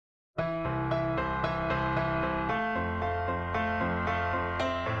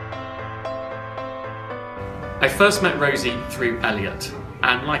I first met Rosie through Elliot,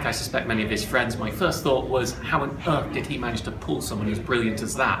 and like I suspect many of his friends, my first thought was, how on earth did he manage to pull someone as brilliant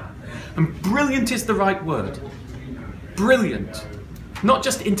as that? And brilliant is the right word. Brilliant. Not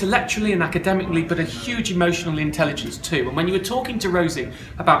just intellectually and academically, but a huge emotional intelligence too. And when you were talking to Rosie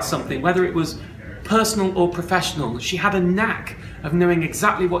about something, whether it was personal or professional, she had a knack of knowing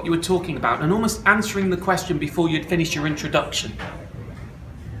exactly what you were talking about and almost answering the question before you'd finished your introduction.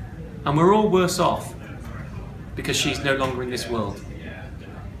 And we're all worse off because she's no longer in this world.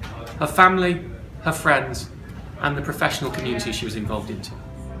 Her family, her friends, and the professional community she was involved into.